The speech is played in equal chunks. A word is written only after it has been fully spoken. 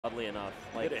Oddly enough,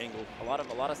 like good angle. a lot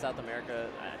of South America.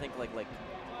 I think like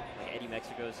Eddie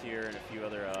Mexico's here and a few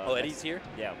other. Oh, Eddie's here.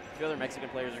 Yeah, a few other Mexican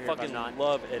players are here. Fucking not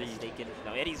love Eddie. mistaken.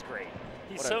 No, Eddie's great.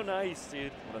 He's so nice,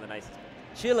 dude. One of the nicest.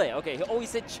 Chile. Okay. Oh, he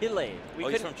said Chile.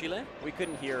 He's from Chile. We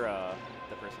couldn't hear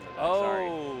the person. Sorry.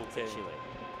 Okay. Chile.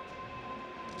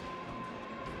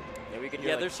 Yeah, we could hear.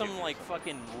 Yeah, like, there's some like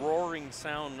fucking roaring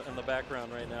sound in the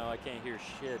background right now. I can't hear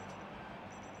shit.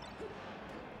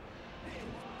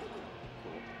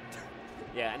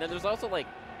 Yeah, and then there's also like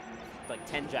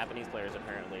 10 Japanese players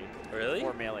apparently. Really?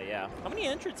 For Melee, yeah. How many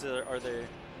entrants are there?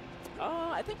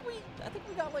 I think we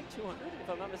got like 200 if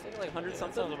I'm not mistaken, like 100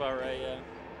 something. That sounds about right, yeah.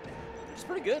 Which is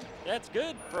pretty good. That's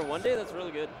good. For a one day, that's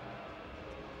really good.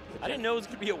 I didn't know it was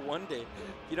gonna be a one day.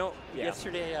 You know, yeah.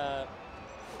 Yesterday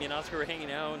me and Oscar were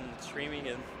hanging out and streaming,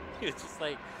 and it was just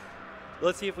like,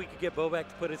 let's see if we could get Bo back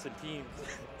to put us in teams.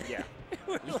 Yeah.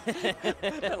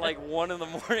 At like 1 in the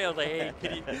morning, I was like,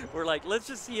 hey, we're like, let's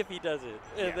just see if he does it.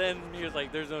 And then he was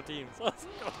like, there's no teams. So I was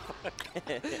like, oh, fuck.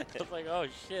 I was like, oh,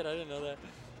 shit, I didn't know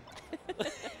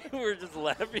that. We were just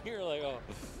laughing. We were like, oh,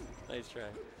 nice try.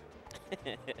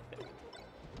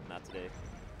 Not today.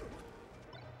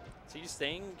 So you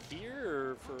staying here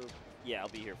or for? Yeah, I'll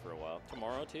be here for a while.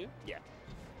 Tomorrow too? Yeah.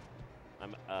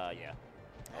 Yeah.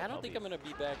 I don't think I'm gonna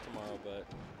be back tomorrow, but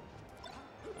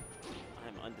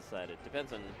I'm undecided.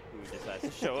 Depends on who decides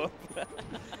to show up.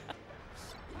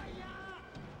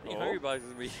 Any Hungry Box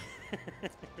with me?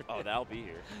 Oh, that'll be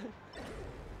here.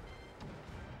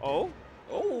 Oh.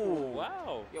 Oh,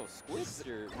 wow. Yo, Squid's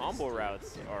combo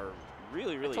routes are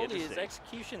really, really I told interesting. you his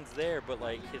execution's there, but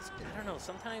like I don't know,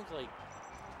 sometimes like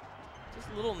just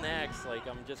little knacks, like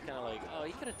I'm just kind of like, oh,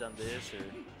 he could have done this, or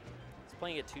he's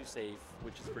playing it too safe,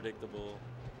 which is predictable.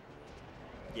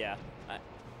 Yeah. I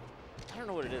don't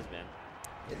know what it is, man.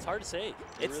 It's hard to say.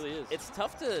 It really is. It's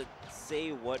tough to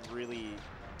say what really.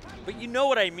 But you know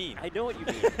what I mean. I know what you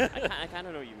mean. I kind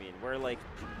of know what you mean. Where like,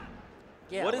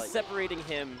 yeah, what is separating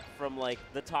him from like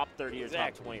the top 30 or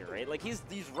top 20, right? Like he's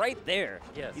right there.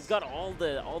 Yes. He's got all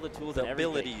the tools and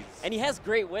abilities. Everything. And he has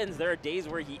great wins. There are days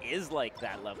where he is like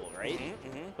that level, right?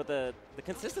 But the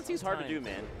consistency is hard to do,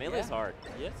 man. Melee's hard.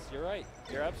 Yes, you're right.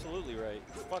 You're absolutely right.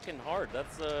 It's fucking hard.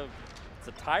 That's it's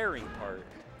a tiring part.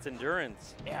 It's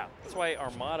endurance. Yeah. That's why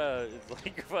Armada is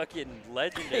like fucking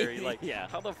legendary. Like, yeah.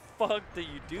 How the fuck do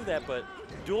you do that? But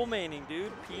dual maining,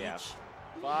 dude. Peach,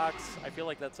 Fox. I feel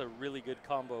like that's a really good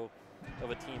combo of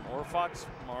a team. Or Fox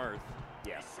Marth.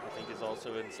 Yeah. I think is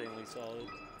also insanely solid.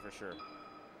 For sure.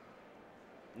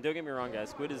 And don't get me wrong,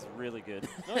 guys. Squid is really good.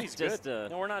 No, he's just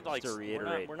good. No, we're not like to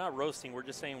reiterate. we're not roasting. We're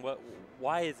just saying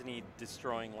why isn't he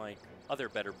destroying like other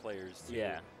better players too?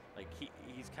 Yeah. Like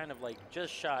he's kind of like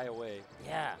just shy away.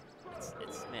 Yeah.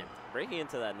 It's man, breaking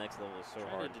into that next level is so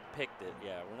hard. To depict it.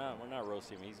 Yeah, we're not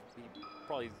roasting him. He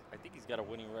probably, I think he's got a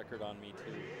winning record on me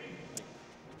too. Like,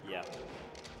 yeah.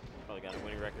 Probably got a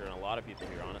winning record on a lot of people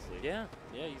here, honestly. Yeah.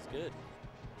 Yeah, he's good.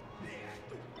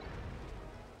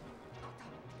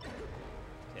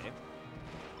 Okay.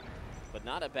 But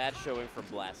not a bad showing from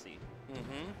Blassy.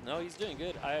 No, he's doing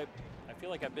good. I feel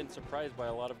like I've been surprised by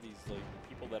a lot of these like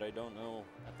people that I don't know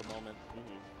at the moment.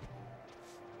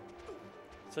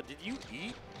 So did you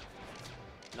eat?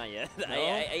 Not yet. No?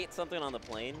 I ate something on the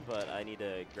plane, but I need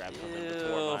to grab something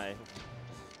before my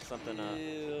I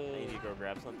need to go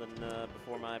grab something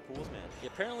before my pools match. Yeah,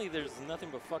 apparently there's nothing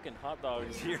but fucking hot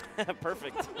dogs here.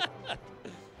 Perfect.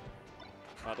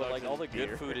 But like all the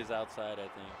good food is outside, I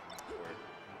think.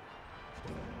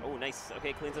 Oh, nice.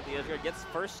 Okay, cleans up the edge guard. Gets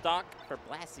first stock for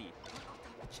Blassy.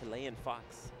 Chilean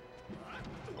Fox.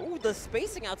 Oh, the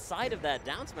spacing outside of that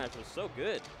down smash was so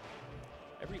good.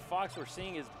 Every Fox we're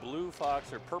seeing is blue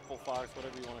Fox or purple Fox,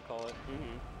 whatever you want to call it.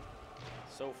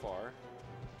 So far.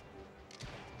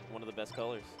 One of the best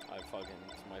colors. It's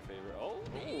my favorite. Oh,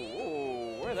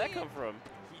 ooh, where'd that come from?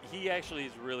 He actually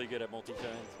is really good at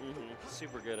multi-shines.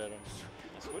 Super good at them.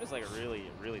 Squid is like a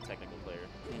really, really technical player.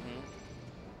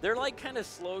 They're like kind of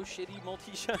slow, shitty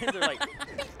multi-shines. They're like, beep,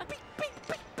 beep, beep,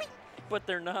 beep, beep. But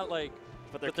they're not like,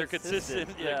 but they're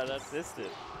consistent. Yeah, that's consistent.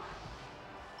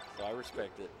 So I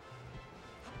respect it.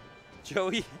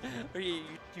 Joey, he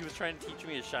was trying to teach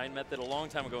me a shine method a long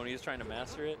time ago, and he was trying to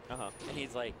master it. And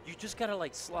he's like, you just gotta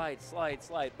like slide, slide,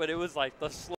 slide. But it was like the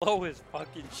slowest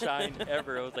fucking shine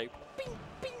ever. It was like, bing,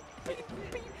 bing, bing,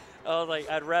 bing. I was like,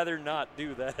 I'd rather not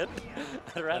do that.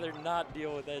 I'd rather not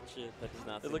deal with that shit. That does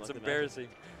not. It looks embarrassing.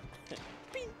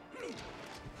 Bing, bing.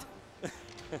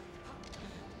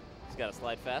 He's got to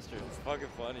slide faster. It's fucking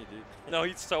funny, dude. No,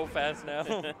 he's so fast now.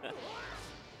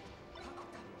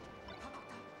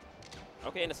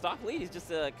 Okay, in a stock lead, he's just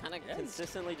kind of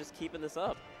consistently just keeping this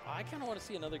up. I kind of want to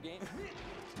see another game.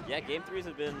 Yeah, game 3s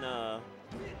have been, oh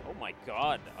my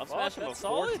god. Up smash him a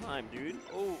fourth time, dude.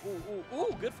 Ooh,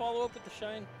 good follow-up with the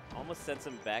shine. Almost sends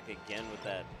him back again with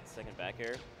that second back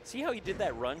air. See how he did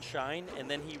that run shine,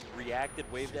 and then he reacted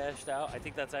wave dashed out? I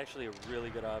think that's actually a really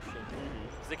good option.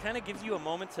 Because it kind of gives you a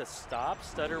moment to stop,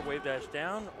 stutter, wave dash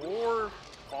down, or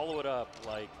follow it up,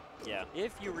 like, yeah,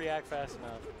 if you react fast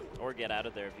enough. Or get out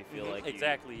of there if you feel like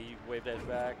exactly, you wave dash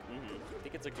back. I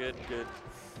think it's a good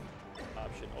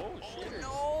option. Oh, shit.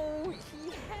 No, he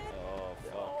had. Oh,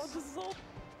 fuck. Oh, this is all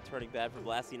turning bad for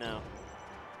Blassy now.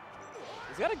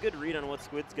 He's got a good read on what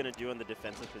Squid's going to do in the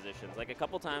defensive positions. Like, a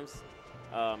couple times,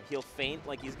 he'll feint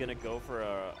like he's going to go for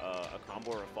a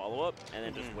combo or a follow-up, and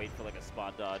then just wait for, like, a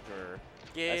spot dodge or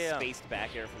a spaced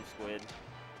back air from Squid,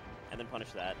 and then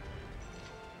punish that.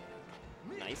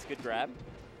 Nice, good grab.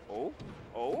 Oh.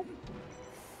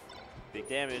 Big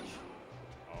damage.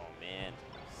 Oh, man.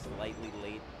 Slightly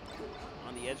late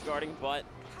on the edge guarding, but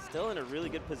still in a really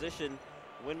good position.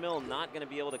 Windmill not going to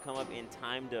be able to come up in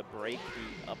time to break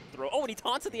the up throw. Oh, and he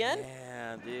taunts at the end?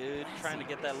 Yeah, dude. Trying to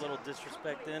get that little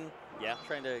disrespect in. Yeah.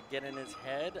 Trying to get in his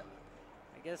head.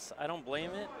 I guess I don't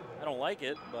blame it. I don't like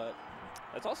it, but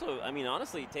that's also, I mean,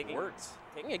 honestly, taking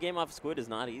a game off Squid is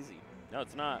not easy. No,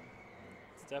 it's not.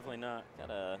 It's definitely not.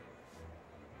 Gotta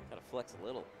flex a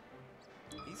little.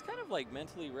 He's kind of like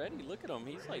mentally ready. Look at him.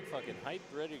 He's like fucking hyped,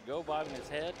 ready to go, bobbing his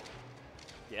head.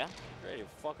 Yeah. Ready to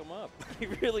fuck him up. He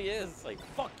really is. Like,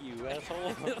 fuck you,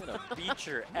 asshole. I'm gonna beat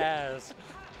your ass.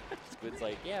 Squid's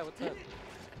like, yeah, what's up?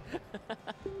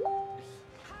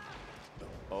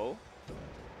 Oh.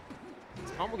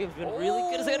 This combo game's been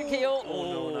really good. Is that a KO?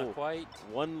 Oh, no, not quite.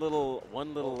 One little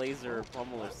laser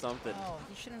pummel or something. Oh,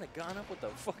 he shouldn't have gone up with the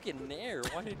fucking nair.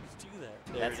 Why did he do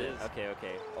that? There it is.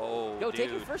 Okay. Oh, yo, dude.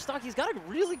 taking first stock. He's got a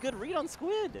really good read on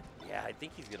Squid. Yeah, I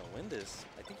think he's gonna win this.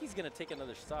 I think he's gonna take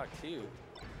another stock too.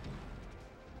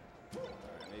 All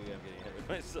right, maybe I'm getting ahead of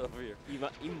myself here.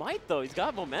 He might though. He's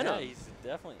got momentum. Yeah, he's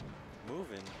definitely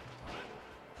moving.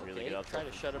 Really good. Try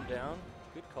to shut him down.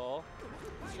 Good call.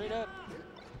 Straight up.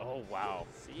 Oh, wow.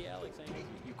 See, Alex,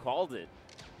 you called it.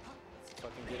 It's a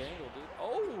fucking good angle, dude.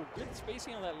 Oh, good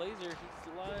spacing on that laser.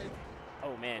 He's alive.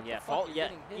 Oh, man, yeah.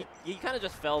 He kind of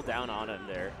just fell down on him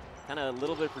there. Kind of a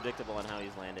little bit predictable on how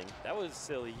he's landing. That was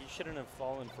silly. He shouldn't have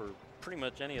fallen for pretty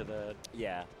much any of that.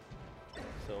 Yeah.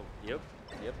 So, yep.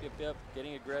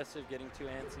 Getting aggressive, getting too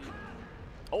antsy.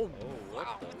 Oh,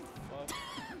 what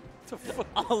the fuck?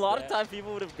 A lot of time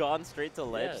people would have gone straight to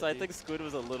ledge, so I dude. think Squid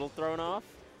was a little thrown off.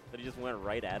 But he just went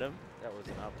right at him. That was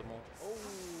an optimal. Oh,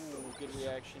 good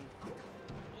reaction.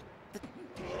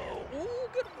 Oh,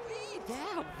 good read.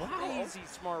 Yeah, wow. Easy,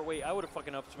 smart way. I would have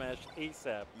fucking up smashed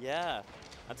ASAP. Yeah.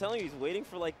 I'm telling you, he's waiting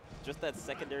for like just that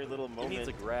secondary little moment. He needs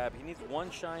a grab. He needs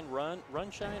one shine, run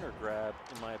shine, or grab,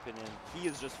 in my opinion. He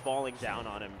is just falling down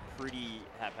on him pretty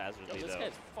haphazardly, Yo, this though.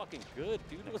 guy's fucking good,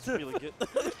 dude. That's really good.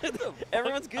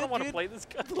 Everyone's good, I don't want to play this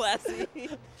guy.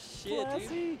 Blassy. Shit,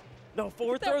 dude. No,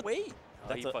 forward throw. Wait.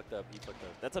 Oh, he fucked up.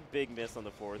 That's a big miss on the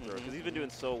forward throw because he's been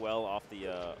doing so well off the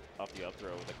up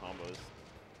throw with the combos.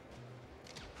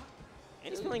 And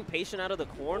he's playing patient out of the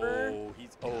corner.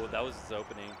 Oh, that was his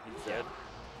opening. He's dead.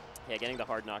 Yeah, getting the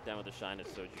hard knockdown with the shine is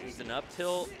so juicy. He's an up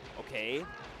tilt. Okay.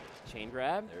 Chain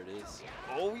grab. There it is.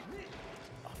 Oh,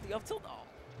 off the up tilt.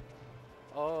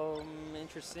 Oh.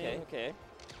 Interesting. Okay.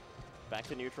 Back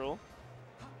to neutral.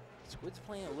 Squid's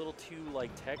playing a little too like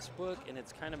textbook, and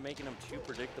it's kind of making him too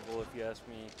predictable, if you ask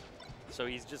me. So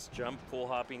he's just pull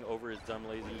hopping over his dumb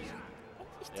lasers.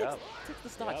 He took the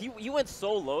stock. He went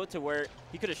so low to where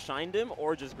he could have shined him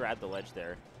or just grabbed the ledge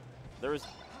there. There was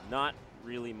not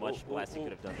really much Blassy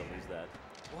could have done to lose that.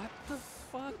 What the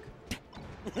fuck?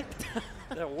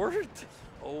 That worked.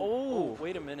 Oh,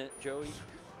 wait a minute, Joey.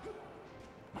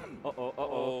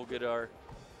 Oh, good R.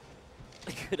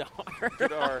 Good R.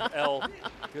 Good R. L.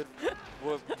 Good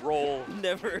roll.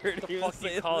 Never heard anyone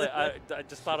say that. Call it? I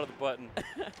just thought of the button.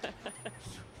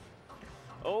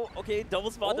 Oh, okay. Double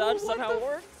spot dodge somehow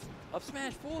works. Up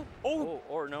smash, fool. Oh,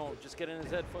 or no. Just get in his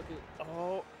head. Fuck it.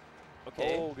 Oh.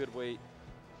 Okay. Oh, good weight.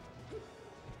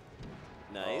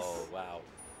 Nice. Oh, wow.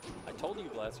 I told you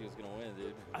Blassy was going to win,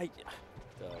 dude.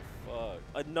 The fuck?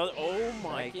 Another. Oh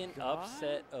my Second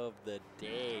upset of the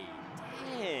day.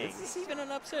 Dang. Is this even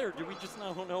an upset, or do we just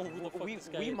not know who the fuck this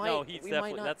guy is? No, he's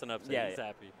definitely. That's an upset. Yeah, he's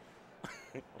happy.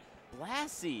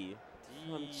 Blassy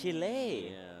from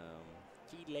Chile.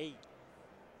 Chile.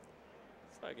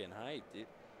 Fucking hype, dude.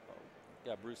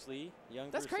 Got Bruce Lee.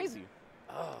 That's Bruce crazy. Lee.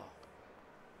 Oh.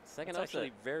 Second That's upset.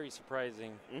 actually very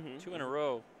surprising. 2 in a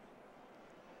row.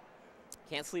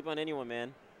 Can't sleep on anyone,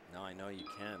 man. No, I know you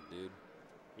can't, dude.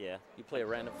 Yeah. You play a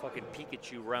random fucking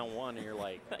Pikachu round 1, and you're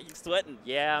like, you sweating.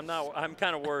 Yeah, I'm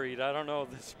kind of worried. I don't know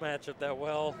this matchup that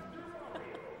well.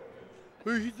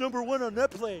 He's number 1 on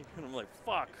that play. And I'm like,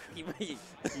 fuck. He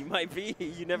might be.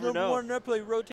 You never know. Number 1 on that play, rotate.